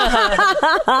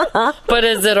 But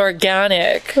is it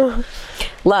organic?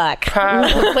 Look.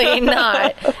 Probably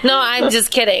not. No, I'm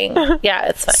just kidding. Yeah,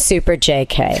 it's fine. Super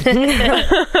JK.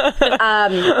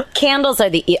 Candles are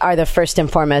the first and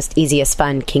foremost easiest,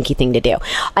 fun, kinky thing to do.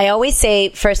 I always say,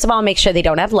 first of all, make sure they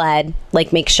don't have lead.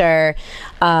 Like, make sure...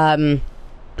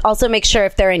 also make sure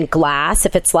if they're in glass,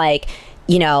 if it's like,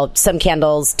 some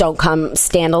candles don't come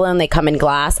standalone, they come in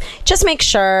glass. Just make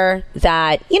sure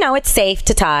that, it's safe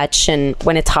to touch and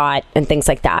when it's hot and things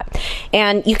like that.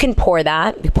 And you can pour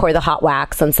the hot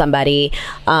wax on somebody.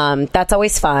 That's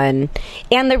always fun.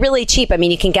 And they're really cheap. I mean,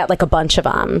 you can get like a bunch of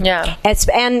them. Yeah.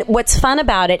 And what's fun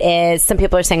about it is some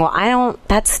people are saying, well,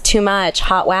 that's too much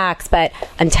hot wax. But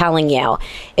I'm telling you,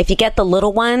 if you get the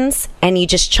little ones and you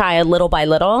just try a little by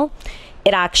little,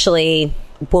 it actually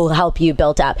will help you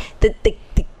build up.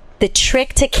 The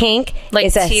trick to kink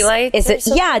is tea lights.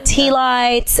 Tea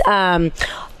lights.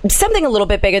 Something a little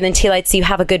bit bigger than tea lights, so you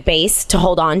have a good base to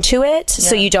hold on to it,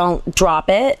 so you don't drop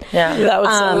it. Yeah, that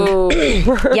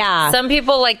would. Yeah, some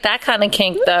people like that kind of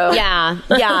kink, though.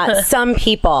 Yeah, some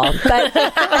people, but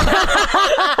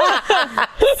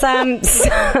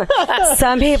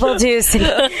some people do.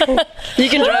 You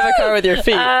can drive a car with your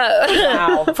feet.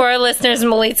 Wow. For our listeners,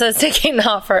 Meliza's taking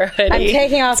off her hoodie. I'm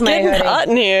taking off my hoodie. It's hot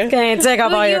in here. Can you take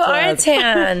off all your clothes? You are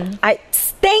tan.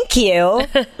 Thank you.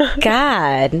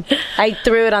 God. I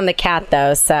threw it on the cat,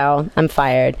 though, so I'm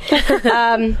fired.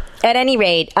 At any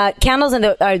rate, candles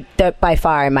are by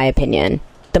far, in my opinion,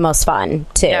 the most fun,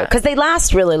 too. Because they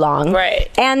last really long. Right.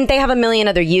 And they have a million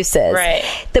other uses. Right.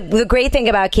 The great thing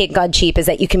about Kink Gone Cheap is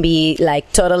that you can be,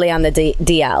 like, totally on the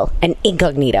DL and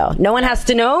incognito. No one has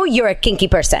to know you're a kinky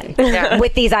person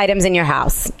with these items in your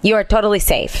house. You are totally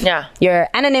safe. Yeah. Your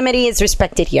anonymity is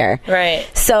respected here. Right.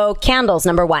 So, candles,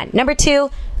 number one. Number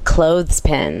two,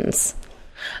 clothespins.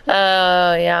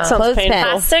 Oh, yeah. Sounds painful.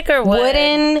 Plastic or wood?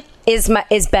 Wooden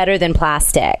is better than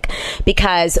plastic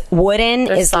because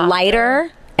wooden is softer.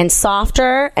 lighter and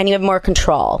softer, and you have more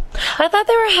control. I thought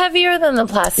they were heavier than the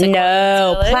plastic.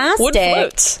 No, ones, really. plastic. Wood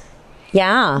floats.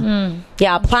 Yeah,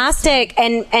 yeah. Plastic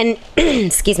and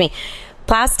excuse me,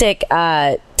 plastic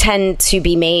tend to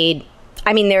be made.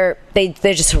 I mean, they're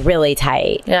just really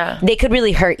tight. Yeah, they could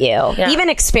really hurt you. Yeah. Even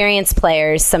experienced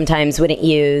players sometimes wouldn't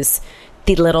use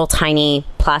the little tiny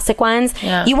plastic ones.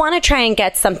 Yeah. You want to try and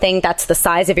get something that's the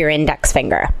size of your index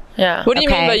finger. Yeah. What do you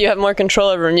mean by you have more control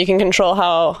over them? You can control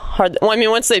how hard... Well, I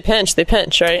mean, once they pinch,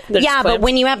 right? Yeah, but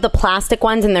when you have the plastic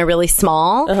ones and they're really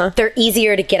small, they're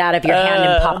easier to get out of your hand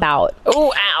and pop out.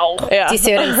 Oh, ow. Yeah. Do you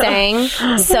see what I'm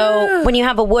saying? So when you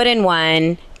have a wooden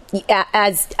one...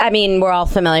 we're all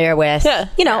familiar with,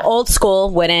 old school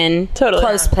wooden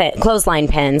clothesline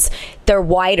pins. They're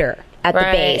wider at the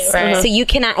base, so you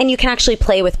can actually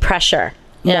play with pressure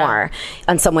more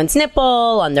on someone's nipple,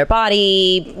 on their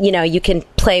body. You can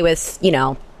play with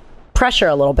pressure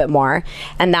a little bit more,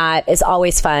 and that is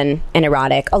always fun and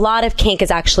erotic. A lot of kink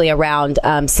is actually around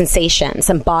sensations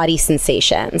and body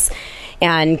sensations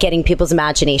and getting people's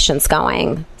imaginations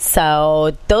going.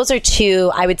 So those are two,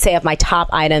 I would say, of my top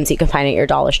items you can find at your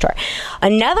dollar store.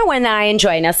 Another one that I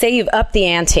enjoy, now say you've upped the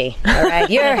ante, all right?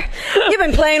 You've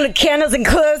been playing with candles and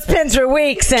clothespins for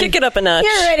weeks. And kick it up a notch.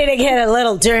 You're ready to get a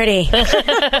little dirty.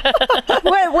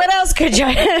 What else could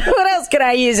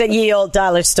I use at ye old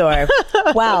dollar store?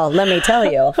 Well, let me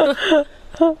tell you.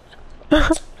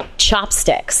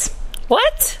 Chopsticks.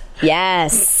 What?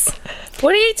 Yes.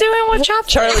 What are you doing with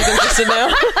chopsticks? Charlie's interested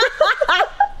now.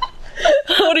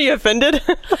 What, are you offended?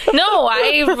 No,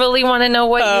 I really want to know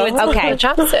what you would do with the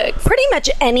chopsticks. Pretty much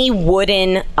any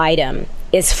wooden item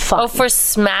is fun. Oh, for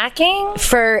smacking?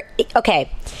 Okay.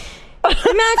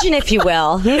 Imagine, if you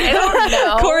will. I don't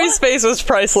know. Corey's face was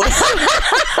priceless.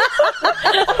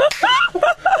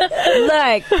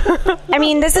 Look, I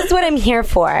mean, this is what I'm here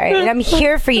for. I'm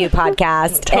here for you,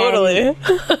 podcast. Totally. And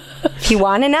if you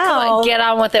want to know. Come on, get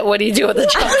on with it. What do you do with the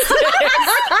chopsticks?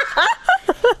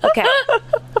 Okay.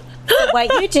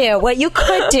 So what you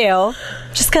could do,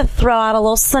 just gonna throw out a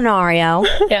little scenario.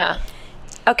 Yeah.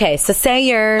 Okay, so say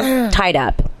you're tied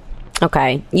up.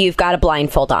 Okay, you've got a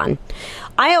blindfold on.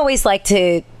 I always like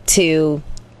to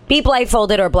be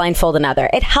blindfolded or blindfold another.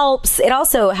 It helps. It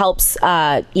also helps,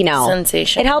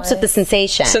 Sensation. It helps with the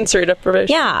sensation. Sensory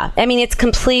deprivation. Yeah. I mean, it's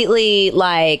completely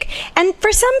like, and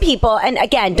for some people, and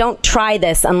again, don't try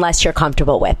this unless you're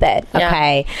comfortable with it.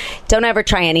 Okay. Yeah. Don't ever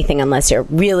try anything unless you're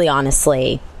really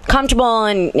honestly comfortable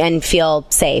and feel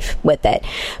safe with it.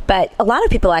 But a lot of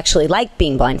people actually like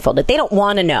being blindfolded. They don't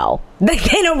want to know. They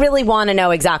don't really want to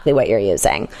know exactly what you're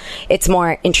using. It's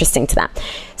more interesting to them.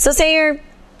 So say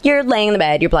you're laying in the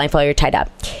bed, you're blindfolded, you're tied up,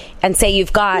 and say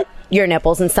you've got your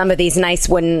nipples and some of these nice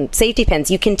wooden safety pins.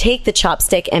 You can take the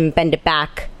chopstick and bend it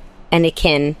back, and it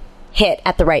can hit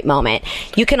at the right moment.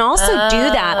 You can also do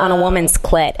that on a woman's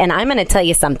clit, and I'm going to tell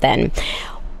you something.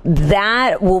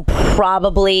 That will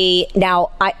probably,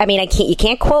 now, I mean, you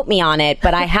can't quote me on it,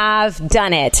 but I have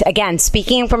done it. Again,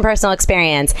 speaking from personal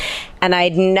experience, and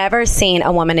I'd never seen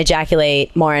a woman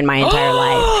ejaculate more in my entire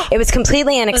life. It was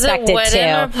completely unexpected, was it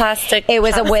wooden or plastic? It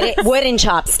was a wooden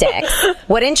chopsticks.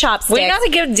 Wooden chopsticks. We gotta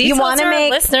give details to our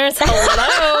listeners.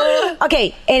 Hello.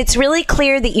 Okay, and it's really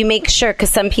clear that you make sure,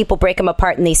 because some people break them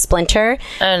apart and they splinter.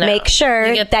 Make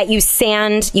sure that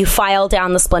you file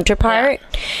down the splinter part.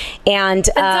 Yeah. And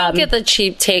don't get the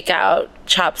cheap takeout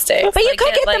chopsticks. But you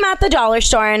could get them at the dollar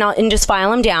store and just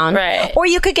file them down. Right. Or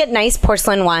you could get nice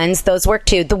porcelain ones. Those work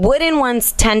too. The wooden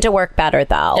ones tend to work better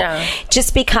though. Yeah.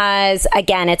 Just because,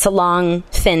 again, it's a long,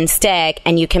 thin stick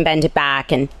and you can bend it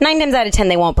back, and 9 times out of 10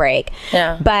 they won't break.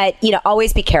 Yeah. But,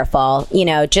 always be careful.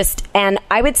 And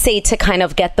I would say to kind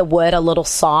of get the wood a little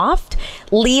soft,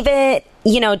 leave it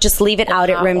out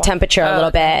at room temperature a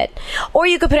little bit. Or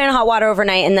you could put it in hot water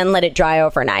overnight and then let it dry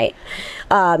overnight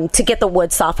to get the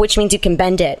wood soft, which means you can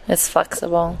bend it. It's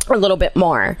flexible. A little bit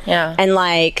more. Yeah. And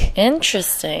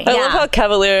interesting. I love how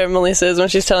cavalier Melissa is when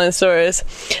she's telling stories.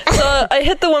 So I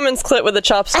hit the woman's clit with a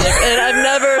chopstick, and I've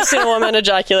never seen a woman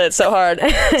ejaculate so hard.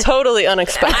 Totally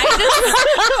unexpected.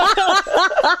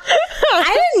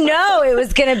 I didn't know it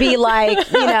was going to be like,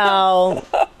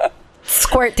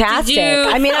 squirt-tastic.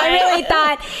 I mean, I really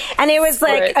thought, and it was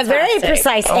like a very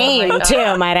precise aim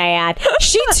too, might I add.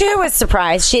 She too was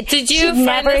surprised. She'd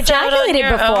never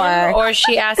ejaculated before, or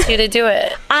she asked you to do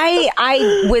it. I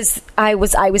was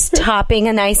topping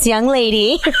a nice young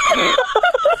lady.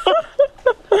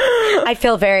 I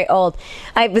feel very old.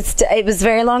 It was a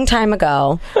very long time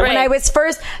ago when I was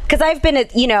first, because I've been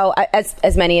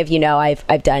as many of you know,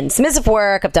 I've done submissive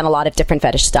work, I've done a lot of different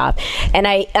fetish stuff, and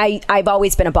I've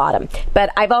always been a bottom, but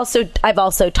I've also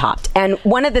topped. And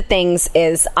one of the things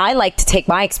is I like to take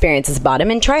my experience as a bottom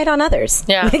and try it on others,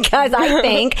 because I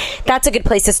think that's a good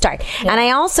place to start. And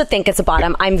I also think as a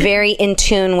bottom, I'm very in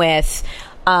tune with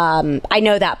I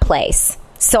know that place,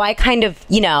 so I kind of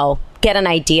get an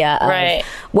idea of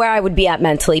where I would be at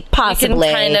mentally, possibly.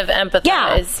 You can kind of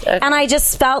empathize. Yeah. Okay. And I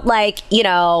just felt like,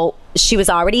 she was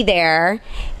already there,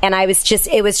 and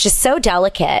it was just so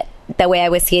delicate the way I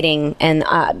was hitting, and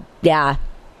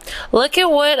Look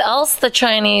at what else the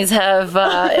Chinese have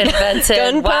invented.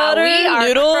 Gunpowder, we are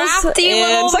noodles, crafty and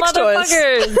little sex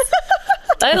motherfuckers.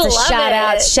 I love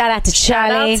it. Shout out to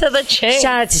Charlie. Shout out to the Chinese.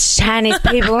 Shout out to Chinese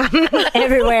people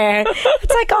everywhere.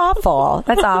 It's like awful.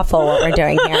 That's awful what we're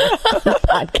doing here on the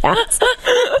podcast.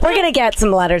 We're going to get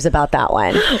some letters about that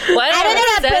one.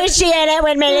 I didn't appreciate it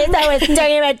when Meliza was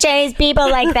talking about Chinese people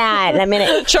like that.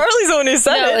 Charlie's the one who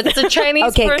said it. It's the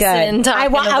Chinese person talking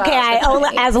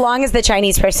about as long as the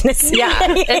Chinese person is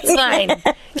it's fine.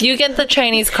 You get the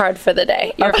Chinese card for the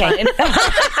day. You're fine.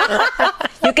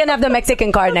 You can have the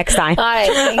Mexican card next time. All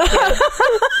right, thank you.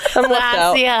 I'm left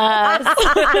out.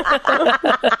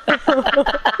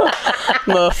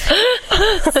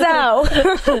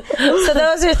 So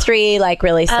those are 3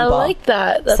 really simple. I like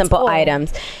that. That's simple cool.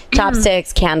 items: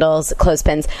 chopsticks, candles,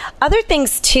 clothespins. Other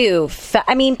things too.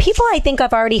 People, I think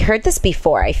I've already heard this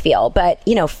before. I feel, but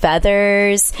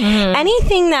feathers,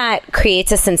 anything that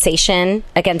creates a sensation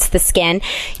against the skin.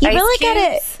 You really got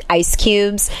to ice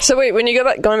cubes. So wait, when you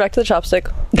going back to the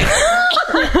chopstick,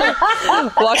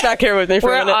 Walk back here with me for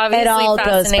We're a minute. obviously It all goes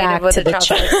fascinated back with to the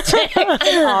chopstick.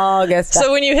 Oh, good stuff.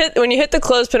 So when you hit the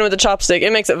clothespin with the chopstick,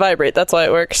 it makes it vibrate. That's why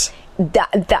it works.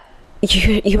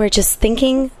 You were just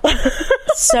thinking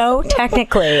so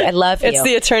technically. I love you. It's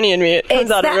the attorney in me. It comes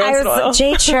out every once in a while.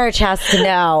 Jay Church has to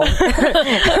know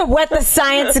what the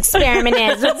science experiment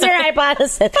is. What's your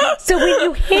hypothesis? So when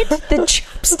you hit the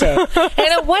chopstick, And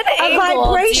at what a angle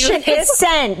vibration is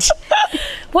sent.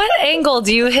 What angle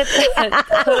do you hit that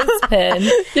clothespin?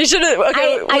 You should have.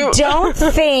 Okay, I don't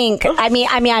think. I mean,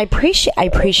 I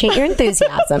appreciate your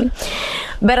enthusiasm,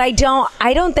 but I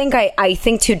don't think I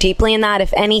think too deeply in that.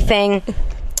 If anything,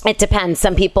 it depends.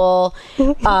 Some people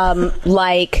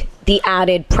like the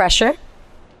added pressure.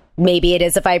 Maybe it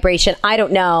is a vibration. I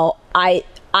don't know.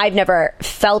 I've never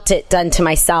felt it done to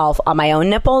myself on my own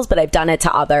nipples, but I've done it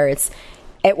to others.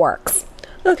 It works.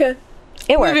 Okay.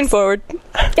 It works. Moving forward.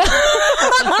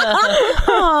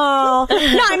 Oh.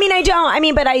 No, I mean, I don't. I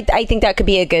mean, but I think that could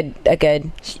be a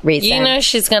good reason. You know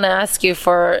she's going to ask you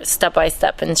for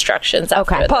step-by-step instructions.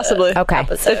 After Okay. the Possibly. Okay.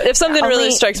 episode. If something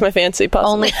really strikes my fancy,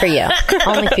 possibly. Only for you.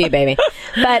 Only for you, baby.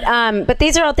 But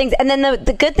these are all things. And then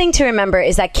the good thing to remember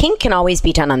is that kink can always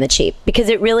be done on the cheap because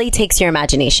it really takes your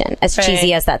imagination, as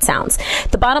cheesy as that sounds.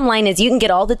 The bottom line is you can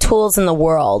get all the tools in the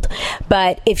world,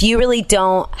 but if you really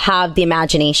don't have the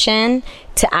imagination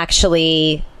to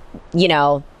actually,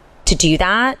 to do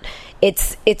that,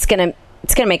 it's gonna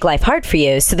make life hard for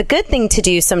you. So the good thing to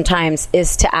do sometimes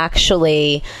is to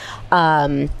actually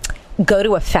go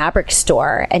to a fabric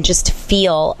store and just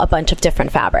feel a bunch of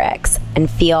different fabrics and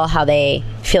feel how they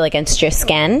feel against your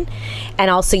skin. And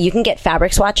also you can get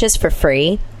fabric swatches for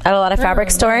free at a lot of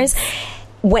fabric stores.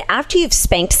 After you've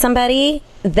spanked somebody,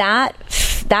 that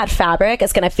fabric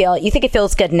is going to feel, you think it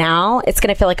feels good now, it's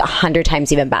going to feel like 100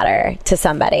 times even better to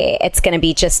somebody. It's going to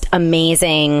be just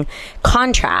amazing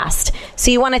contrast.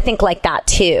 So you want to think like that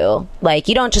too. Like,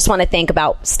 you don't just want to think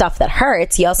about stuff that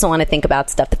hurts, you also want to think about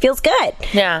stuff that feels good.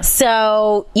 Yeah.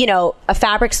 So, a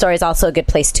fabric store is also a good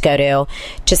place to go to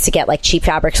just to get like cheap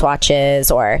fabric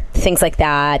swatches or things like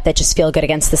that just feel good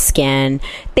against the skin.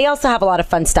 They also have a lot of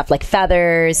fun stuff like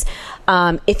feathers.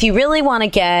 If you really want to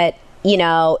get,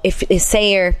 if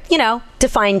say you're,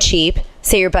 define cheap,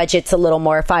 say your budget's a little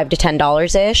more $5 to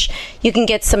 $10-ish, you can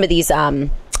get some of these, go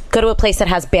to a place that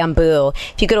has bamboo.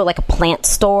 If you go to like a plant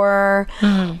store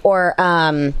or,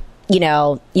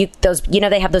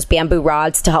 they have those bamboo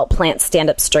rods to help plants stand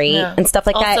up straight and stuff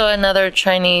like that. Also another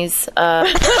Chinese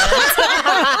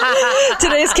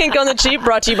Today's Kink on the Cheap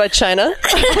brought to you by China.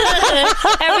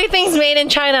 everything's made in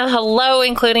China. Hello,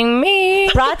 including me.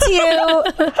 Brought to you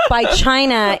by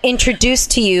China,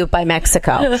 introduced to you by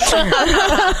Mexico.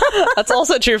 That's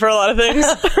also true for a lot of things.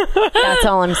 That's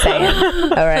all I'm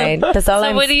saying. All right. That's all.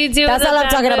 So what do you do? That's with all the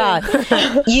I'm talking bamboo?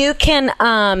 about. You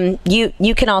can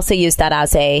you can also use that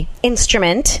as a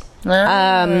instrument.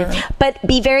 But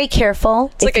be very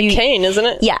careful. It's like a cane, isn't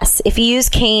it? Yes. If you use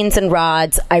canes and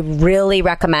rods, I really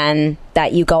recommend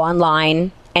that you go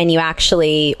online and you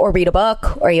actually, or read a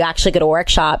book, or you actually go to a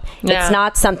workshop. Yeah. It's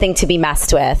not something to be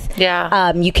messed with.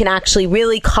 Yeah. You can actually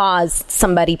really cause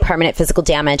somebody permanent physical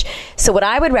damage. So what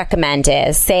I would recommend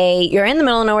is, say you're in the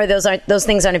middle of nowhere, those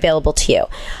things aren't available to you.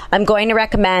 I'm going to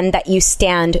recommend that you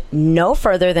stand no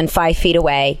further than 5 feet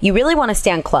away. You really want to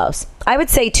stand close. I would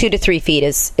say 2 to 3 feet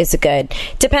is a good.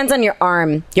 Depends on your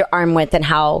arm width and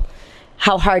how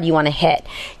hard you want to hit.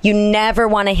 You never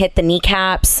want to hit the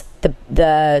kneecaps,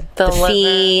 the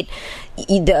feet,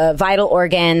 the vital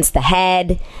organs, the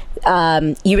head.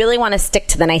 You really want to stick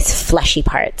to the nice fleshy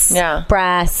parts. Yeah.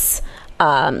 Breasts,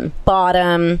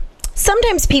 bottom.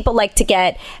 Sometimes people like to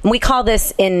get, and we call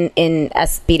this in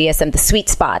BDSM the sweet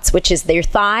spots, which is your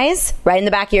thighs, right in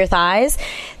the back of your thighs.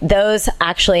 Those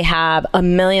actually have a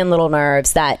million little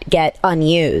nerves that get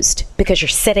unused because you're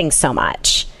sitting so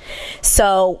much.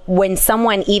 So when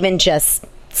someone even just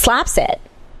slaps it,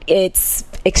 it's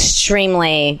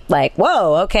extremely like,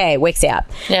 whoa, okay, wakes you up.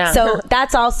 Yeah. So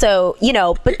that's also,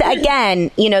 but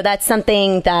again, that's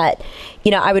something that,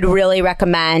 I would really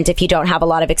recommend if you don't have a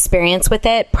lot of experience with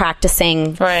it,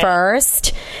 practicing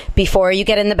first before you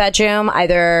get in the bedroom,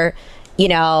 either,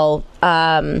 like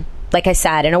I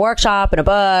said, in a workshop, in a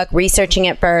book, researching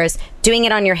it first, doing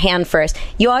it on your hand first.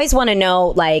 You always want to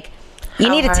know, you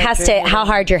need to test it, how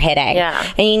hard you're hitting.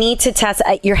 Yeah. And you need to test,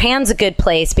 your hand's a good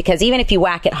place because even if you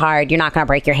whack it hard, you're not going to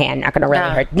break your hand. You're not going to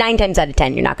really hurt. 9 times out of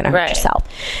 10, you're not going to hurt yourself.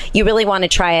 You really want to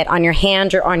try it on your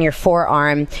hand or on your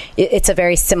forearm. It's a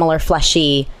very similar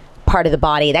fleshy part of the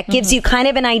body. That gives you kind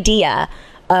of an idea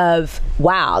of,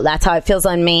 wow, that's how it feels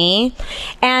on me.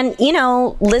 And,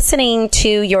 listening to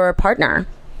your partner,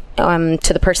 to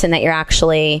the person that you're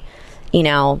actually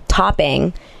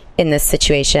topping in this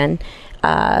situation,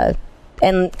 and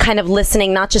kind of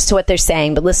listening not just to what they're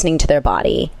saying, but listening to their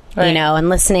body, and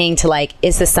listening to, like,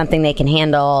 is this something they can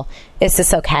handle? Is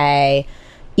this okay?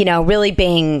 Really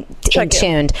being in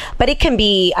tuned. But it can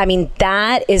be,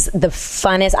 that is the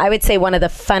funnest, I would say one of the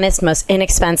funnest, most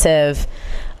inexpensive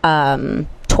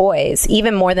toys,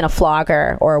 even more than a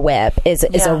flogger or a whip, is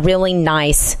a really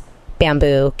nice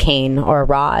bamboo cane or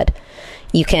rod.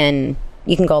 You can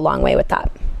go a long way with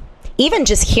that. Even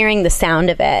just hearing the sound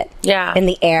of it in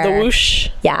the air. The whoosh.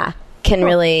 Yeah. Can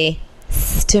really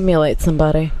stimulate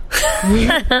somebody.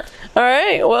 All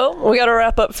right, well, we got to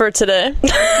wrap up for today.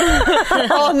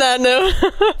 On that note.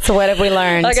 So what have we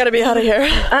learned? I got to be out of here.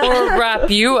 Or wrap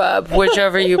you up,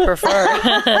 whichever you prefer.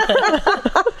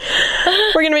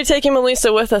 We're going to be taking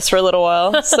Meliza with us for a little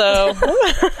while, so...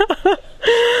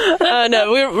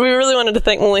 no, we really wanted to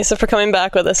thank Meliza for coming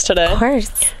back with us today. Of course.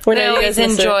 We always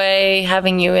enjoy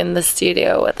having you in the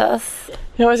studio with us.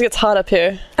 It always gets hot up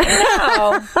here.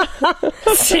 No.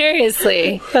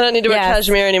 Seriously. I don't need to wear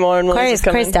cashmere anymore. And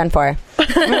Corey's done for.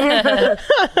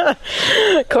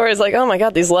 Corey's like, oh my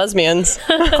God, these lesbians.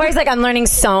 Corey's like, I'm learning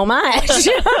so much.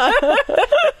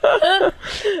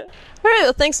 All right,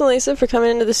 well, thanks, Meliza, for coming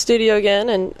into the studio again,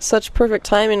 and such perfect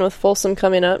timing with Folsom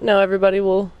coming up. Now everybody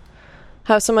will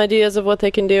have some ideas of what they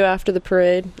can do after the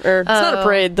parade. Or, it's not a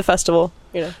parade, the festival.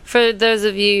 For those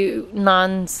of you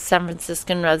non-San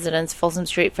Franciscan residents, Folsom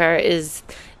Street Fair is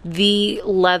the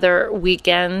leather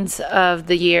weekend of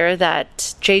the year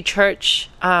that J Church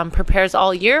prepares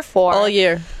all year for. All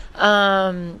year.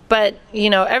 But,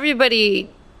 everybody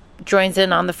joins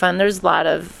in on the fun. There's a lot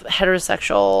of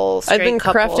heterosexual straight I've been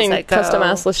crafting custom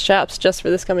assless chaps just for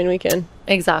this coming weekend.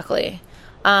 Exactly.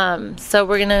 So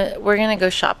we're gonna go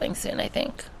shopping soon, I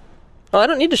think. Oh, I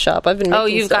don't need to shop. I've been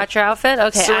making you've stuff. got your outfit?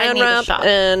 Okay, Saran I need wrap to shop.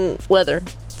 and leather.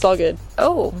 It's all good.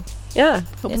 Oh. Yeah.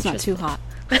 Hope it's not too hot.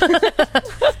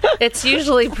 It's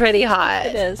usually pretty hot.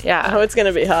 It is. Yeah. Oh, it's going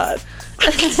to be hot.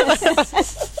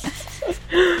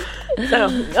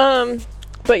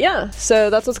 But yeah, so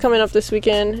that's what's coming up this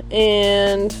weekend,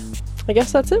 and I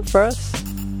guess that's it for us.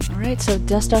 All right, so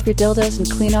dust off your dildos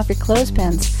and clean off your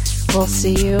clothespins. We'll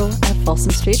see you at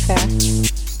Folsom Street Fair.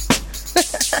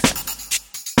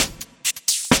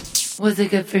 Was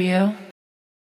it good for you?